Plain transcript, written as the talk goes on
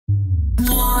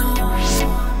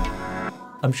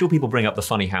I'm sure people bring up the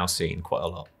funny how scene quite a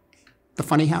lot. The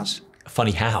funny house?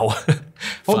 Funny how?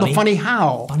 Oh, the funny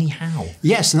how. Funny how.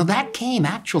 Yes, now that came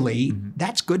actually,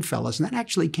 that's Goodfellas, and that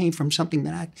actually came from something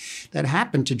that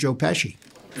happened to Joe Pesci.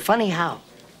 Funny how?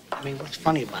 I mean, what's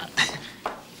funny about it?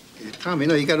 Tommy,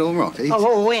 no, you got it all wrong.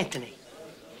 Oh, Anthony.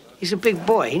 He's a big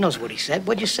boy. He knows what he said.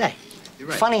 What'd you say? You're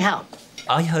right. Funny how?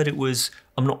 I heard it was,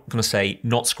 I'm not going to say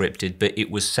not scripted, but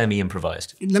it was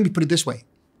semi-improvised. Let me put it this way.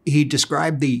 He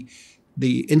described the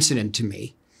incident to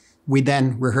me. We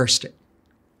then rehearsed it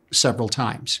several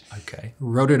times. Okay.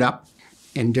 Wrote it up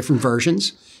in different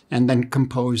versions, and then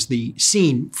composed the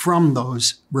scene from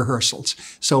those rehearsals.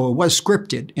 So it was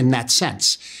scripted in that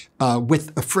sense,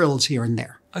 with frills here and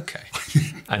there. Okay.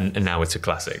 and now it's a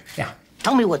classic. Yeah.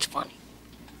 Tell me what's funny.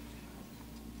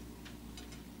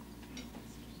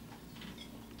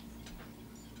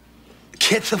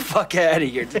 Get the fuck out of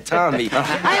here, Tommy.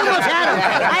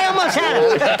 I almost had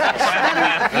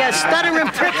him. You stuttering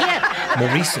prick yet? More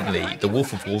recently, the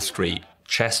Wolf of Wall Street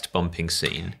chest bumping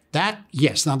scene.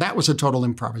 Yes, now that was a total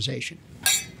improvisation.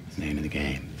 Name of the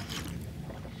game.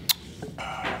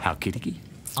 How kitty?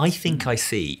 I think I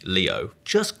see Leo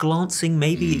just glancing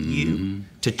maybe at you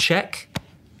to check.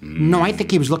 No, I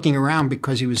think he was looking around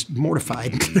because he was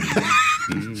mortified.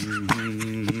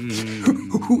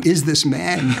 Who is this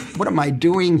man? What am I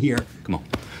doing here? Come on.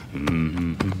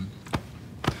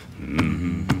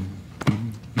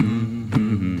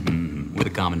 With a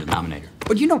common denominator.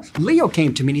 But you know, Leo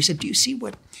came to me and he said, "Do you see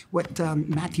what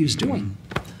Matthew's doing?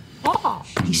 Oh,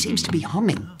 he seems to be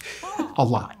humming a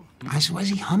lot." I said, "Why is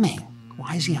he humming?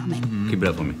 Why is he humming?" Keep it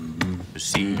up for me.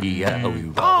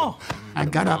 Oh! I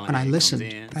got up and I listened.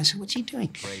 I said, "What's he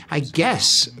doing?" I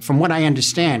guess, from what I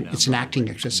understand, it's an acting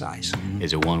exercise.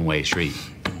 It's a one-way street,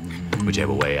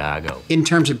 whichever way I go. In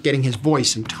terms of getting his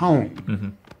voice and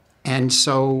tone. And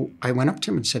so I went up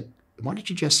to him and said, "Why don't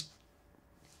you just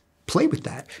play with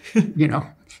that?" You know,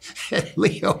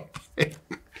 Leo.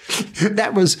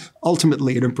 That was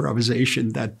ultimately an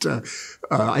improvisation that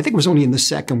I think it was only in the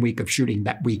second week of shooting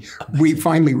that we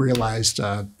finally realized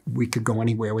we could go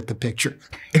anywhere with the picture.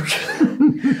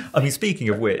 I mean, speaking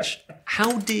of which,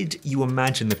 how did you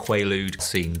imagine the Quaalude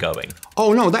scene going?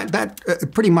 Oh no, that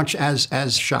pretty much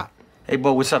as shot. Hey,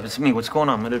 Bo, what's up? It's me. What's going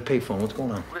on? I'm at the payphone. What's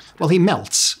going on? Well, he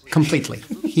melts completely.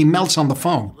 He melts on the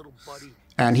phone,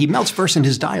 and he melts first in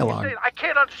his dialogue. I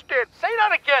can't understand. Say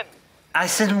that again. I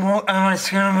said I want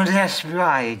to go on this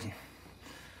ride.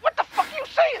 What the fuck are you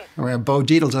saying? Where Bo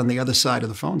Dietl's on the other side of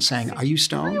the phone saying, "Are you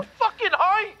stoned?" You fucking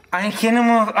high? I can't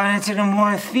more. I said I'm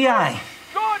more FBI.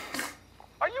 John,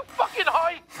 are you fucking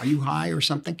high? "Are you high or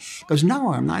something?" He goes,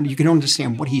 "No, I'm not." You can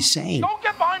understand what he's saying. Don't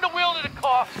get behind the wheel of the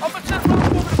car. I'm gonna send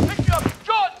someone over to pick you up.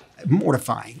 John!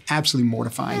 Mortifying, absolutely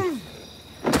mortifying.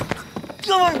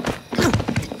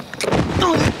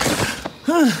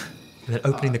 And then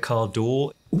opening the car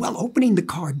door. Well, opening the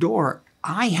car door,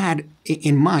 I had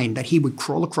in mind that he would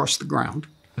crawl across the ground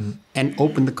and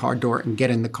open the car door and get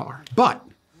in the car. But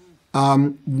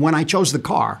when I chose the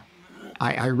car,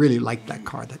 I really liked that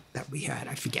car that we had.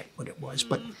 I forget what it was,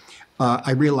 but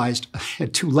I realized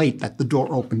too late that the door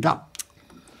opened up.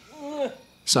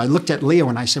 So I looked at Leo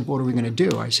and I said, "What are we going to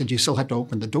do?" I said, "You still have to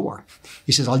open the door."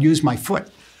 He says, "I'll use my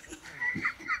foot."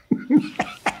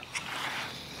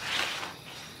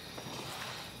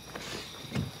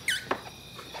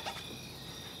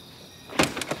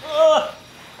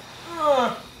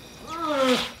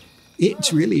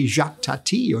 It's really Jacques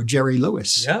Tati or Jerry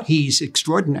Lewis. Yeah. He's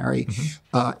extraordinary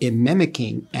in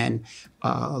mimicking and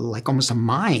like almost a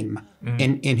mime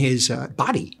in his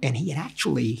body. And he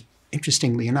actually,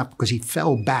 interestingly enough, because he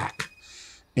fell back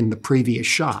in the previous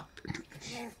shot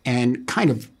and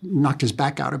kind of knocked his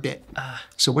back out a bit.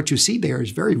 So what you see there is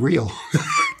very real.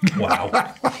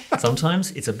 Wow.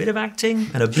 Sometimes it's a bit of acting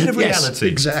and a bit of reality. Yes,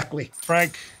 exactly.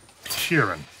 Frank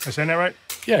Sheeran. Am I saying that right?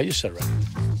 Yeah, you said right.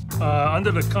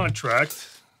 Under the contract,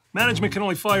 management can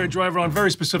only fire a driver on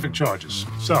very specific charges.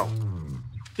 So,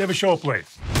 you ever show up late?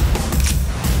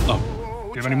 No. Do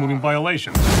you have any moving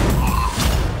violations?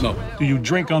 No. Do you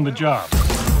drink on the job?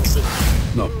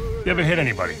 No. You ever hit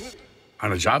anybody?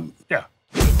 On a job? Yeah.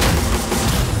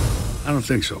 I don't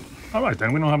think so. All right,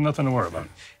 then. We don't have nothing to worry about.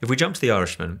 If we jump to The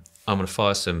Irishman, I'm going to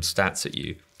fire some stats at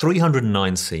you.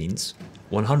 309 scenes,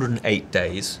 108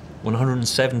 days,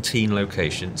 117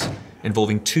 locations,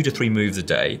 involving 2 to 3 moves a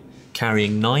day,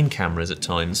 carrying 9 cameras at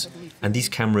times, and these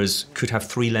cameras could have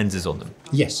 3 lenses on them.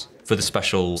 Yes. For the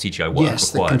special CGI work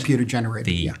Yes, required. the computer generated,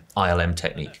 The yeah. ILM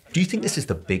technique. Do you think this is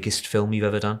the biggest film you've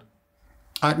ever done?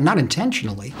 Not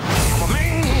intentionally.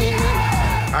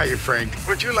 Hiya, Frank.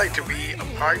 Would you like to be a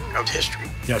part of history?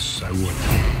 Yes, I would.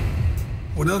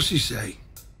 What else you say?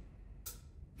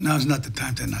 Now's not the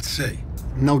time to not say.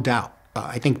 No doubt.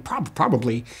 I think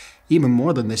probably even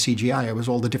more than the CGI, it was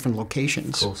all the different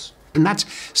locations. Of course. And that's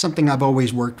something I've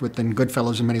always worked with in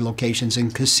Goodfellas in many locations,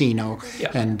 in Casino,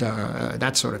 Yeah. and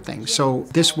that sort of thing. So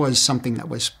this was something that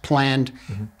was planned.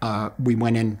 We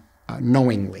went in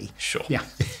knowingly. Sure. Yeah.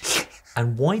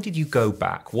 And why did you go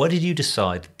back? Why did you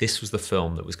decide this was the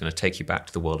film that was going to take you back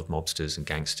to the world of mobsters and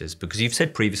gangsters? Because you've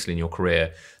said previously in your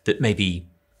career that maybe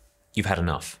you've had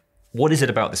enough. What is it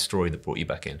about this story that brought you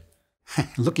back in?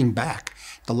 Looking back,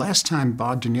 the last time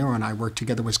Bob De Niro and I worked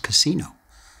together was Casino.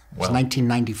 It was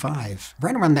 1995.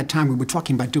 Right around that time, we were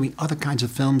talking about doing other kinds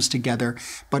of films together,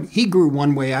 but he grew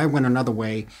one way, I went another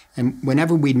way, and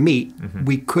whenever we'd meet,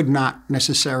 we could not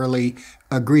necessarily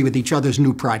agree with each other's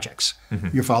new projects.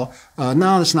 You follow?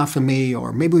 No, that's not for me,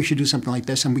 or maybe we should do something like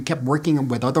this, and we kept working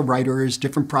with other writers,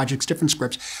 different projects, different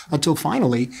scripts, until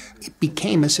finally it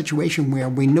became a situation where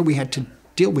we knew we had to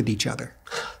deal with each other.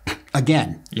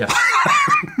 Again. Yeah.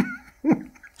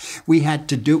 We had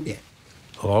to do it.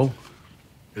 Hello?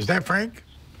 Is that Frank?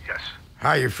 Yes.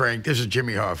 Hiya, Frank. This is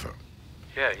Jimmy Hoffa.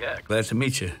 Yeah. Glad to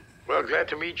meet you. Well, glad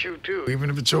to meet you, too, even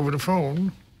if it's over the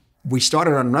phone. We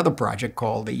started on another project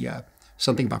called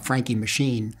something about Frankie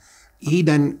Machine. He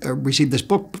then received this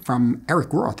book from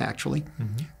Eric Roth, actually,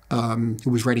 who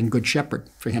was writing Good Shepherd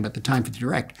for him at the time for the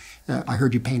direct. I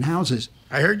heard you paint houses.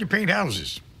 I heard you paint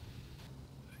houses.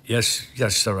 Yes,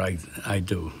 sir, I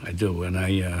do. And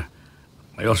I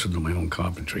also do my own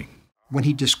carpentry. When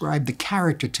he described the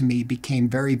character to me, became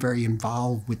very, very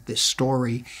involved with this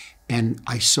story, and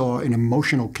I saw an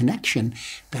emotional connection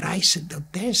that I said,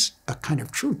 there's a kind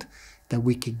of truth that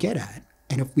we could get at.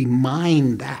 And if we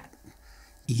mine that,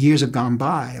 years have gone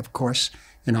by, of course,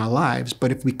 in our lives, but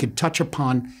if we could touch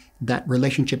upon that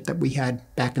relationship that we had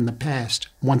back in the past,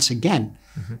 once again,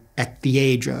 at the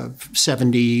age of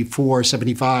 74,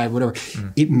 75, whatever,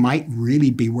 it might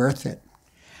really be worth it.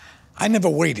 I never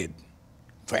waited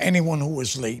for anyone who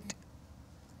was late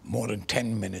more than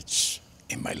 10 minutes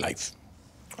in my life.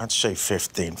 I'd say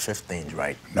 15. 15's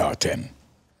right. No, 10.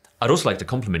 I'd also like to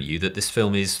compliment you that this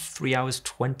film is 3 hours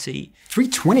 20.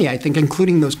 3:20, I think,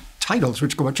 including those titles,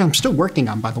 which I'm still working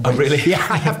on, by the way. Oh, really? Yeah,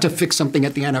 I have to fix something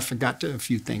at the end. I forgot a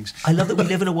few things. I love that we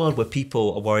live in a world where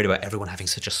people are worried about everyone having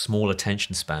such a small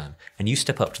attention span, and you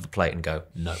step up to the plate and go,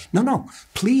 no. No,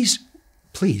 please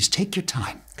take your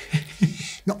time.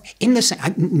 No, in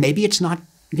the maybe it's not,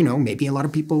 maybe a lot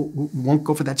of people won't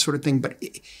go for that sort of thing, but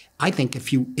I think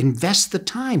if you invest the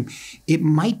time, it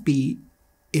might be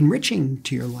enriching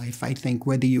to your life, I think,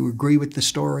 whether you agree with the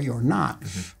story or not.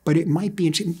 But it might be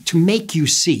interesting to make you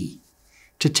see,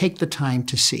 to take the time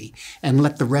to see, and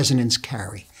let the resonance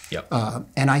carry. Yep.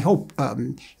 And I hope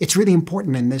it's really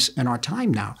important in our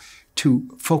time now to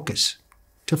focus.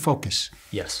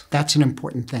 Yes. That's an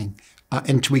important thing.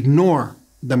 And to ignore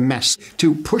the mess,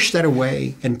 to push that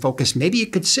away and focus. Maybe you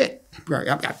could sit.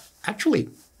 Actually,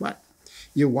 what?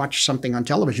 You watch something on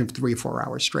television for 3 or 4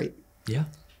 hours straight. Yeah.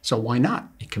 So why not?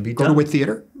 It can be Go done. to a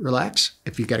theater, relax.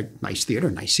 If you get a nice theater,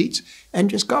 nice seats, and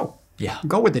just go. Yeah.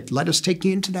 Go with it. Let us take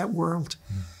you into that world.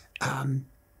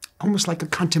 Almost like a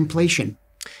contemplation.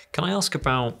 Can I ask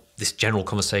about this general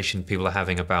conversation people are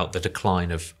having about the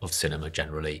decline of cinema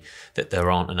generally, that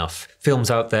there aren't enough films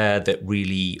out there that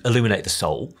really illuminate the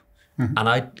soul? And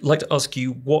I'd like to ask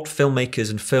you what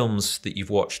filmmakers and films that you've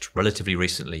watched relatively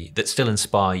recently that still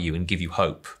inspire you and give you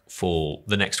hope for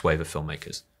the next wave of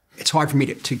filmmakers. It's hard for me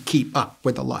to keep up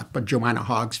with a lot, but Joanna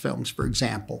Hogg's films, for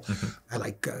example. I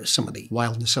like some of the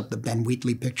wildness of the Ben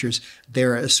Wheatley pictures.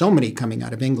 There are so many coming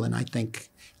out of England, I think.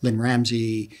 Lynn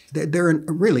Ramsey. There are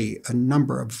really a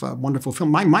number of wonderful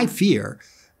films. My fear,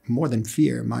 more than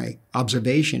fear, my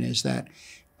observation is that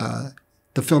the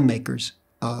filmmakers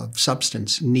of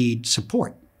substance need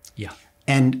support. Yeah.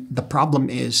 And the problem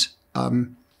is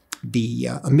the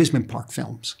amusement park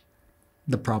films.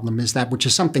 The problem is that, which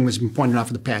is something that's been pointed out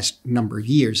for the past number of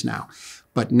years now.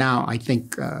 But now I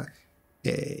think,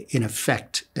 in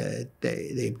effect,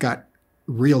 they've got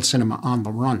real cinema on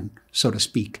the run, so to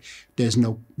speak.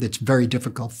 It's very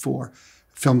difficult for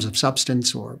films of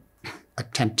substance or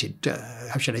attempted,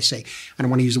 how should I say? I don't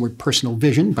want to use the word personal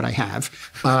vision, but I have.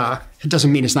 It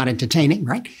doesn't mean it's not entertaining,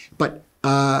 right? But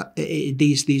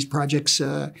these projects,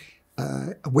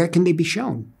 where can they be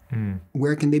shown?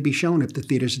 Where can they be shown if the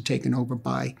theaters are taken over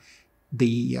by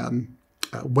the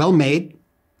well-made,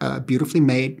 beautifully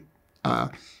made,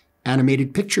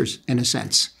 animated pictures, in a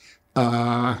sense?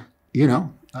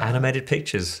 Animated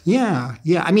pictures. Yeah.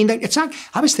 I mean, it's not.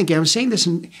 I was saying this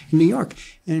in New York,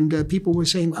 and people were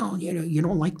saying, "Well, you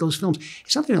don't like those films."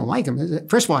 It's not that I don't like them.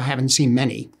 First of all, I haven't seen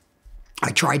many.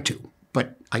 I tried to,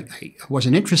 but I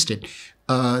wasn't interested.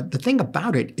 The thing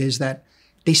about it is that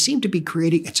they seem to be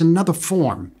creating, it's another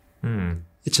form.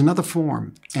 It's another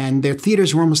form. And their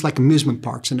theaters are almost like amusement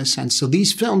parks in a sense. So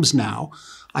these films now,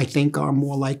 I think, are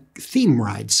more like theme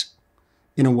rides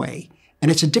in a way. And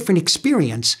it's a different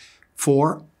experience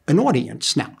for an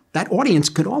audience. Now, that audience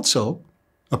could also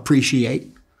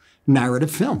appreciate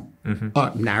narrative film.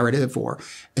 Narrative, or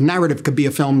a narrative could be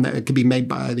a film that could be made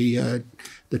by the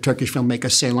Turkish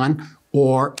filmmaker Ceylan,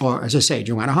 or as I say,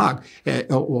 Joanna Hogg,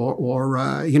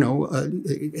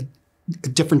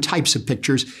 different types of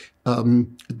pictures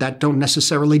that don't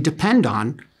necessarily depend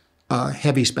on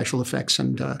heavy special effects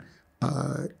and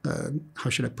how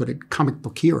should I put it, comic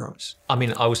book heroes. I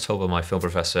mean, I was told by my film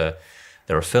professor,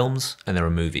 there are films and there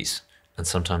are movies, and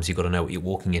sometimes you've got to know what you're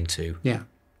walking into. Yeah.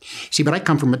 See, but I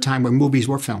come from a time where movies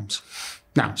were films.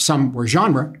 Now, some were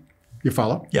genre, you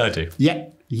follow? Yeah, I do.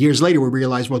 Yet, years later, we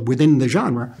realized, well, within the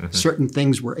genre, certain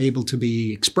things were able to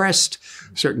be expressed,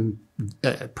 certain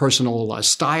personal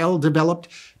style developed,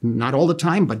 not all the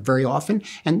time, but very often.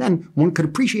 And then one could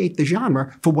appreciate the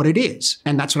genre for what it is.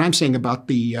 And that's what I'm saying about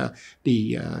the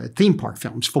theme park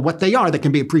films. For what they are, they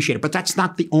can be appreciated. But that's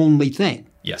not the only thing.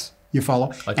 Yes. You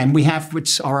follow? And we have,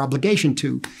 it's our obligation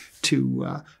to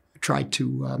try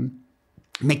to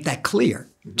make that clear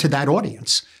to that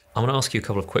audience. I want to ask you a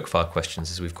couple of quick-fire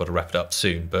questions as we've got to wrap it up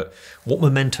soon, but what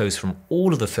mementos from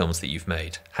all of the films that you've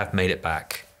made have made it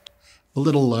back? A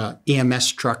little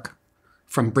EMS truck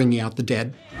from Bringing Out the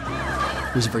Dead.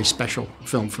 It was a very special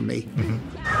film for me.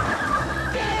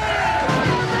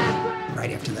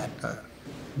 Right after that,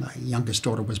 my youngest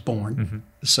daughter was born,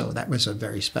 so that was a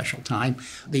very special time.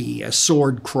 The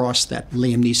sword cross that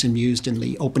Liam Neeson used in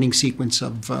the opening sequence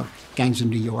of Gangs of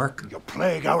New York. You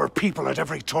plague our people at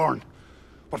every turn.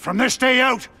 But from this day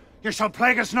out, you shall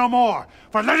plague us no more.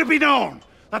 For let it be known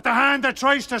that the hand that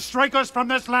tries to strike us from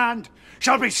this land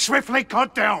shall be swiftly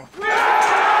cut down.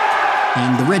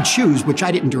 And The Red Shoes, which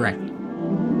I didn't direct.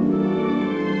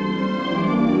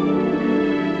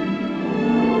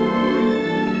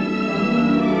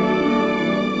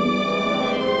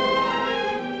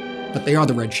 But they are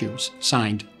The Red Shoes,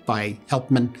 signed by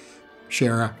Helpman,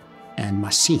 Shera, and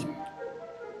Massine.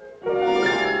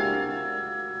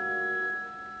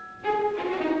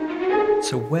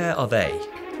 So where are they?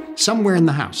 Somewhere in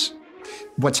the house.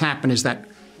 What's happened is that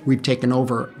we've taken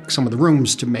over some of the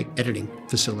rooms to make editing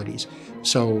facilities.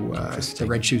 So the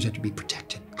Red Shoes have to be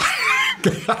protected.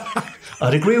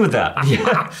 I'd agree with that.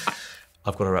 Yeah.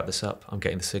 I've got to wrap this up. I'm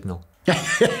getting the signal.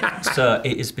 Sir,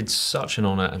 it has been such an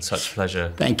honour and such a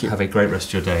pleasure. Thank you. Have a great rest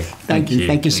of your day. Thank you.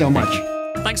 Thank you so much.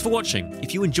 Thanks for watching.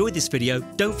 If you enjoyed this video,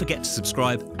 don't forget to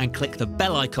subscribe and click the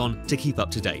bell icon to keep up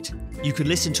to date. You can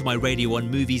listen to my Radio 1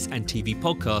 movies and TV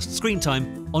podcast, Screen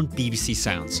Time, on BBC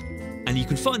Sounds. And you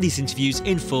can find these interviews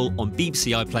in full on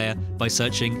BBC iPlayer by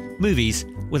searching Movies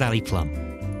with Ali Plumb.